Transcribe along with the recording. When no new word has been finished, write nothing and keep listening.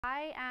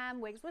I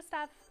am Wigs with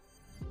Steph,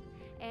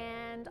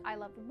 and I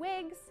love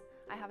wigs.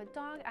 I have a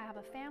dog, I have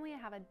a family, I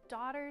have a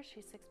daughter,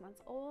 she's 6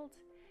 months old,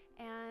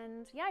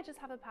 and yeah, I just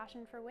have a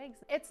passion for wigs.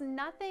 It's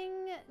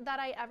nothing that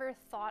I ever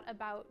thought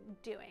about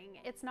doing.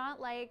 It's not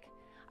like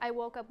I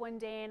woke up one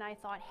day and I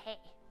thought, hey,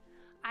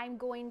 I'm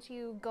going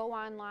to go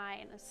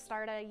online,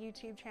 start a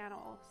YouTube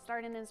channel,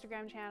 start an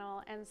Instagram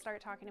channel, and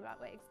start talking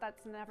about wigs.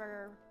 That's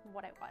never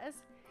what it was.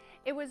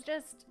 It was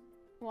just,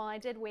 well, I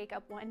did wake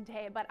up one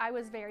day, but I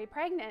was very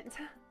pregnant.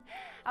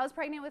 I was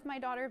pregnant with my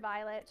daughter,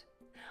 Violet.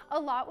 A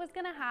lot was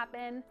gonna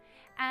happen,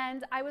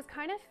 and I was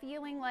kind of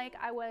feeling like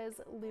I was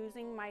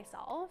losing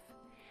myself.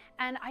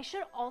 And I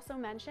should also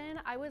mention,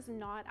 I was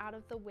not out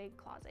of the wig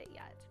closet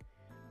yet.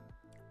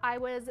 I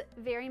was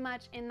very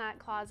much in that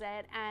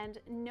closet, and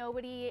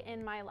nobody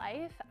in my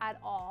life at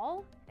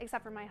all,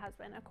 except for my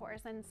husband, of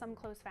course, and some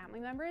close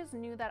family members,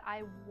 knew that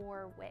I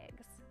wore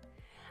wigs.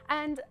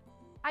 And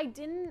I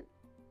didn't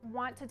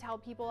want to tell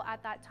people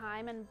at that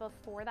time and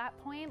before that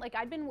point, like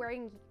I'd been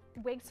wearing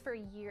wigs for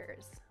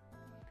years,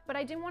 but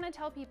I didn't want to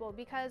tell people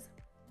because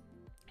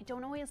I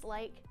don't always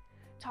like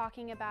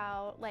talking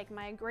about like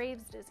my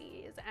Graves'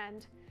 disease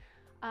and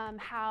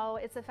how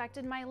it's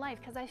affected my life,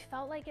 because I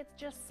felt like it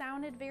just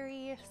sounded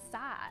very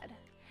sad.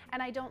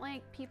 And I don't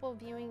like people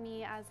viewing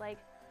me as like,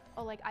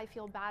 oh, like I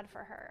feel bad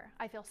for her,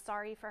 I feel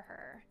sorry for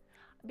her,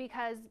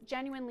 because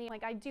genuinely,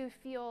 like I do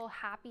feel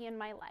happy in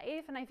my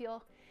life and I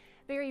feel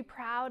very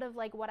proud of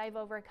like what I've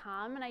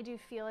overcome, and I do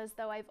feel as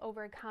though I've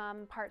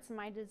overcome parts of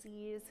my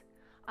disease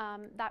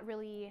that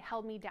really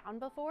held me down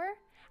before.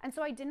 And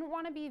so I didn't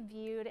want to be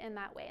viewed in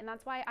that way, and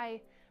that's why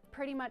I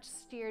pretty much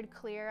steered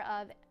clear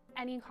of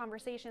any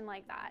conversation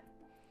like that.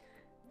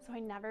 So I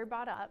never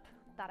brought up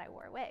that I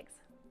wore wigs.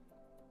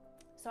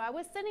 So I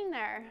was sitting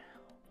there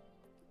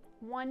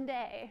one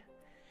day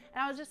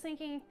and I was just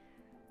thinking,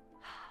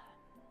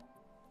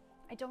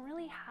 I don't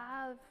really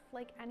have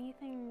like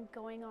anything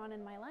going on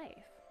in my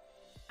life.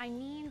 I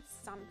need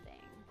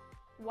something.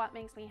 What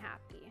makes me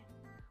happy?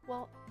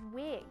 Well,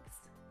 wigs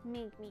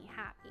make me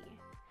happy.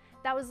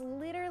 That was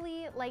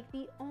literally like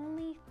the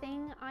only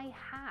thing I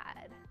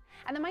had.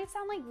 And that might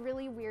sound like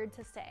really weird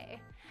to say.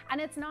 And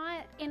it's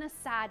not in a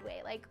sad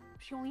way, like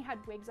she only had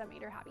wigs that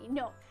made her happy.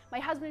 No, my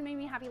husband made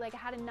me happy, like I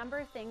had a number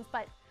of things,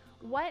 but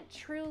what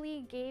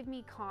truly gave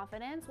me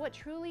confidence, what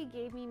truly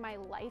gave me my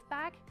life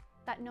back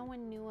that no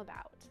one knew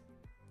about?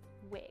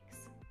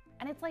 Wigs.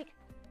 And it's like,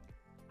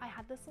 I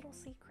had this little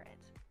secret.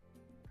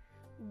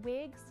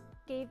 Wigs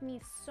gave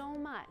me so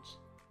much,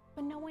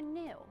 but no one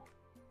knew.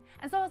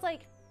 And so I was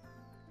like,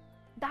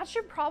 that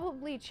should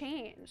probably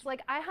change.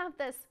 Like I have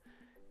this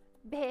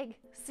big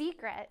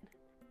secret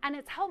and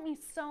it's helped me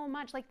so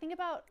much. Like think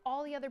about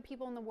all the other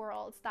people in the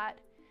world that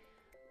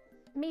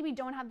maybe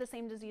don't have the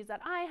same disease that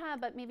I have,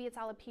 but maybe it's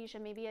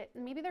alopecia,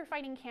 maybe they're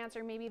fighting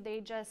cancer, maybe they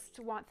just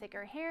want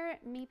thicker hair,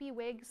 maybe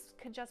wigs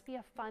could just be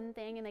a fun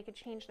thing and they could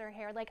change their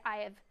hair. Like I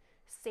have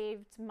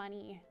saved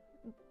money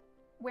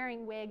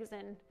wearing wigs,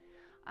 and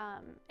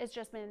it's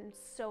just been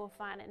so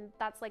fun, and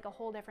that's like a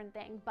whole different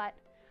thing. But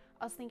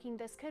I was thinking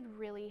this could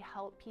really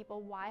help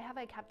people. Why have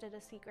I kept it a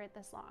secret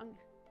this long?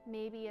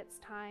 Maybe it's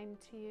time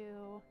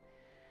to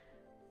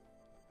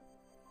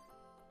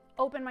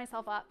open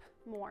myself up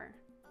more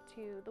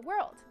to the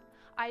world.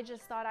 I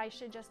just thought I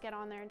should just get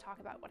on there and talk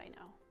about what I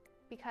know,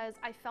 because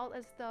I felt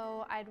as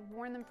though I'd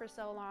worn them for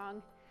so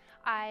long.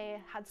 I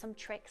had some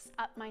tricks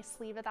up my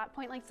sleeve at that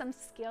point, like some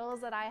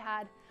skills that I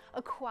had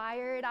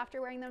acquired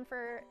after wearing them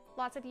for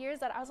lots of years,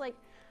 that I was like,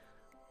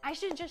 I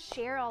should just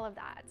share all of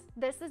that.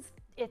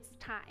 It's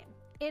time.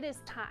 It is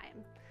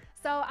time.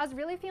 So I was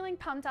really feeling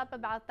pumped up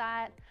about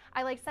that.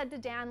 I like said to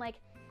Dan, like,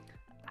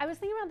 I was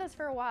thinking about this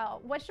for a while.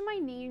 What should my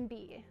name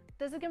be?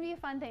 This is gonna be a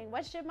fun thing.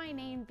 What should my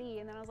name be?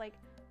 And then I was like,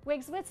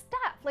 Wigs with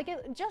Steph. Like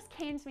it just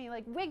came to me,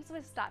 like Wigs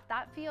with Steph.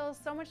 That feels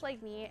so much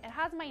like me. It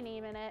has my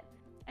name in it.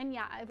 And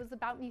yeah, it was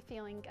about me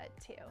feeling good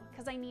too,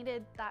 because I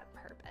needed that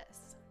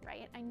purpose,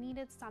 right? I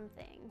needed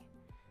something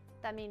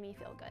that made me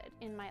feel good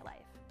in my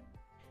life.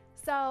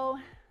 So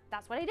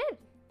that's what I did.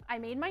 I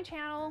made my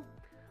channel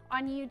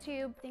on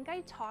YouTube. I think I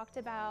talked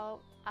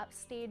about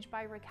Upstage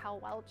by Raquel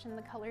Welch in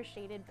the color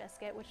Shaded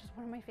Biscuit, which is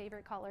one of my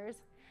favorite colors.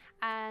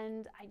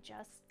 And I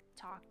just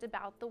talked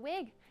about the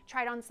wig,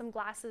 tried on some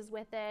glasses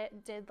with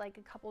it, did like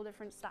a couple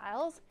different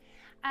styles,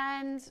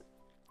 and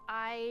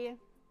I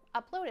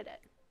uploaded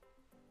it.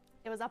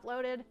 It was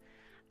uploaded,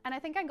 and I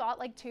think I got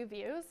like 2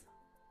 views.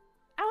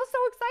 I was so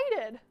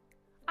excited.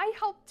 I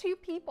helped 2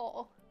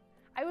 people.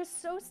 I was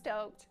so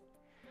stoked.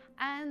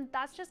 And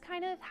that's just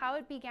kind of how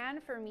it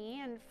began for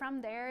me. And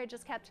from there, it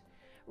just kept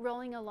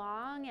rolling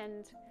along,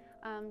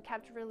 and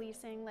kept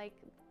releasing like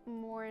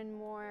more and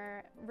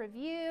more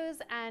reviews.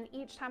 And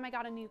each time I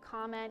got a new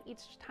comment,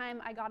 each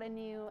time I got a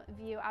new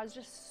view, I was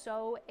just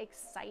so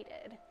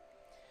excited.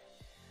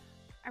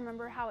 I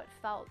remember how it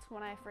felt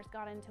when I first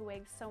got into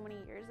wigs so many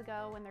years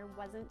ago, when there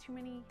wasn't too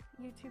many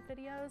YouTube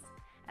videos,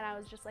 and I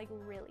was just like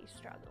really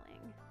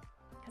struggling,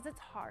 because it's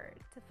hard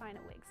to find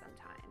a wig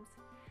sometimes.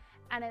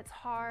 And it's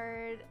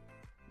hard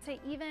to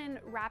even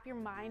wrap your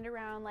mind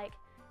around like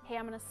hey,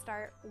 I'm gonna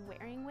start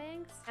wearing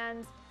wigs.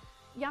 And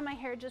yeah, my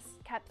hair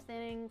just kept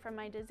thinning from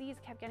my disease,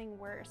 kept getting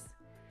worse.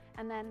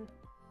 And then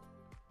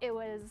it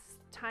was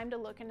time to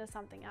look into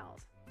something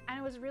else. And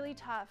it was really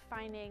tough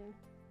finding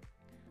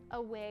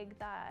a wig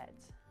that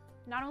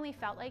not only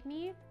felt like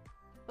me,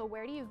 but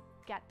where do you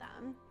get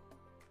them?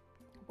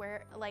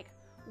 Where, like,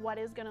 what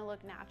is gonna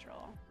look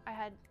natural? I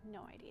had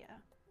no idea.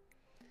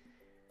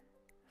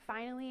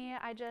 Finally,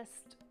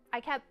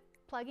 I kept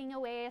plugging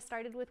away. I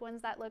started with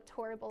ones that looked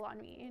horrible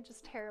on me,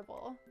 just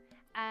terrible.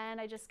 And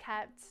I just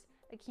kept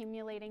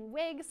accumulating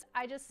wigs.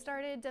 I just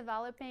started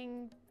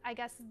developing, I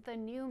guess, the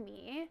new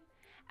me,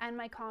 and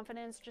my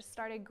confidence just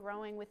started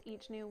growing with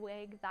each new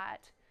wig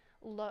that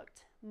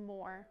looked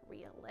more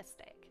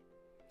realistic.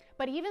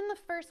 But even the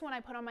first one I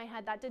put on my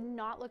head that did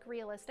not look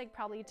realistic,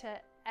 probably to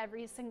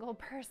every single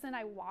person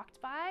I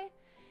walked by,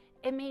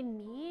 it made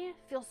me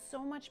feel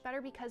so much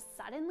better because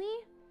suddenly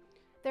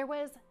there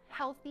was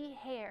healthy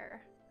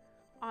hair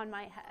on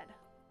my head.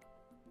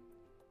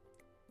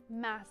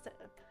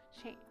 Massive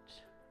change.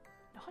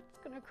 Not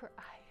gonna cry.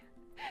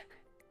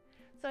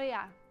 So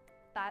yeah,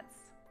 that's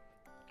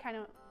kind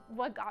of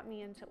what got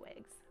me into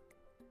wigs.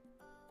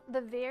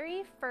 The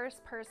very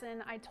first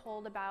person I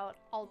told about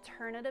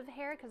alternative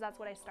hair, because that's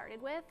what I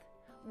started with,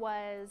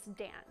 was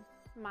Dan,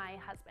 my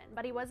husband.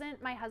 But he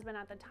wasn't my husband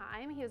at the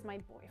time, he was my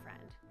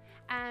boyfriend.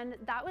 And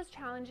that was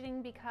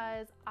challenging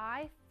because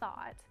I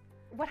thought,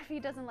 what if he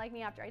doesn't like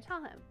me after I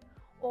tell him?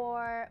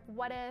 Or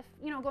what if,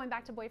 going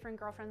back to boyfriend,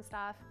 girlfriend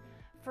stuff,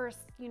 first,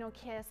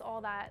 kiss,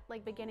 all that,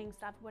 like beginning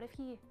stuff, what if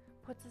he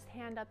puts his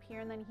hand up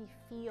here and then he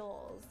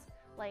feels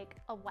like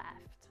a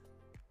weft?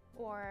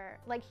 Or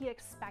like he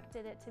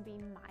expected it to be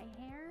my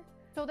hair.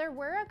 So there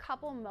were a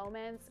couple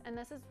moments, and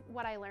this is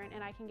what I learned,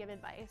 and I can give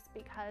advice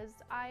because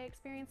I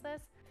experienced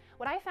this.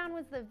 What I found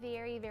was the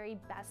very, very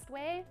best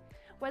way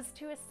was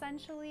to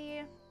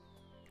essentially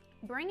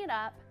bring it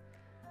up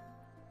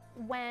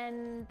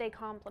when they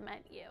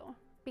compliment you.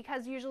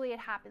 Because usually it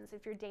happens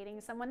if you're dating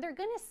someone, they're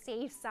gonna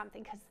say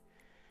something because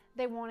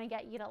they wanna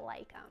get you to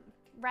like them,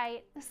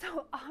 right?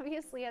 So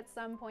obviously at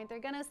some point they're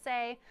gonna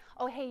say,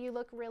 oh, hey, you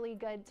look really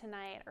good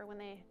tonight, or when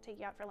they take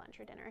you out for lunch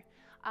or dinner.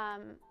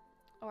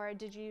 Or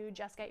did you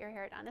just get your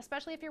hair done?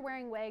 Especially if you're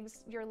wearing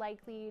wigs, you're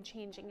likely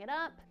changing it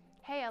up.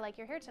 Hey, I like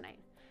your hair tonight.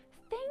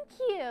 Thank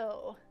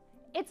you.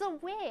 It's a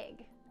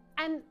wig.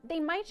 And they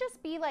might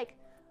just be like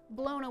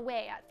blown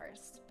away at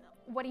first.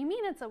 What do you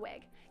mean it's a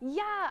wig?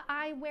 Yeah,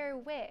 I wear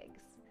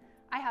wigs.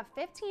 I have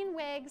 15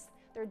 wigs.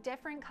 They're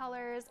different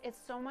colors. It's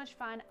so much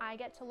fun. I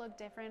get to look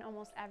different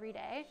almost every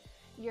day.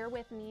 You're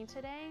with me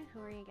today.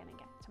 Who are you gonna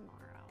get tomorrow?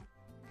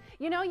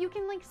 You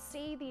can like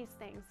say these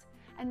things.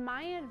 And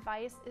my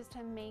advice is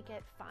to make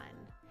it fun.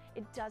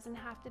 It doesn't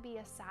have to be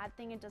a sad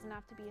thing. It doesn't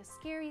have to be a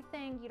scary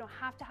thing. You don't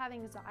have to have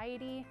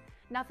anxiety.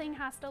 Nothing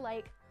has to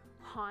like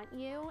haunt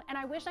you. And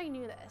I wish I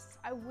knew this.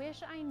 I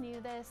wish I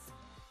knew this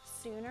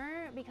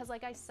sooner because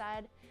like I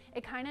said,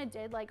 it kind of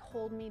did like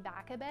hold me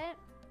back a bit.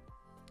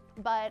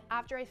 But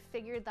after I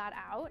figured that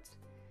out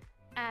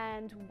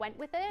and went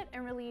with it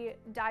and really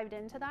dived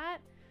into that,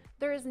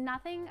 there is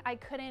nothing I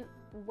couldn't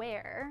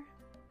wear.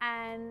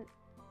 And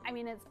I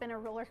mean, it's been a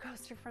roller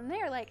coaster from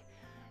there. Like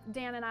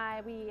Dan and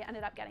I, we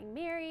ended up getting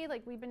married.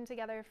 Like we've been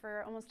together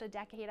for almost a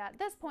decade at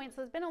this point.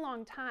 So it's been a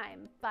long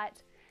time,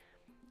 but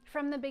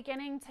from the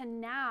beginning to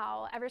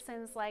now, ever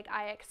since like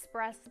I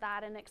expressed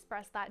that and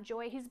expressed that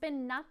joy, he's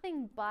been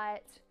nothing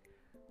but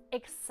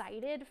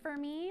excited for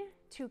me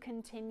to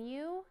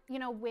continue.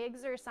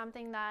 Wigs are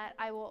something that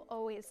I will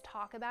always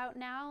talk about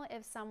now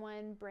if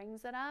someone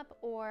brings it up,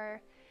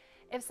 or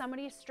if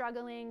somebody's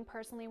struggling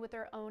personally with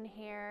their own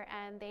hair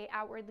and they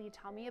outwardly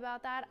tell me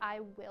about that, I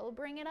will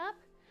bring it up.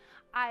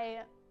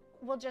 I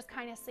will just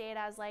kind of say it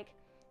as like,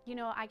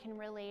 I can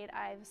relate,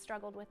 I've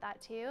struggled with that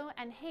too,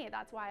 and hey,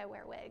 that's why I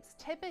wear wigs.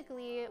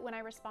 Typically, when I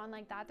respond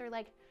like that, they're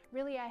like,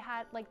 really,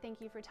 thank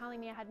you for telling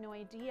me, I had no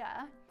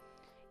idea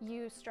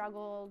you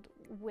struggled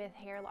with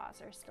hair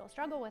loss or still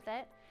struggle with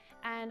it,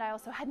 and I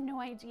also had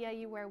no idea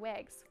you wear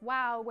wigs.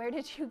 Wow, where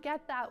did you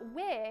get that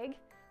wig?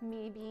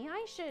 Maybe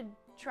I should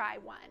try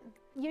one.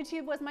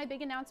 YouTube was my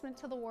big announcement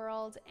to the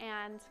world,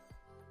 and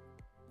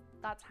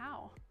that's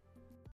how.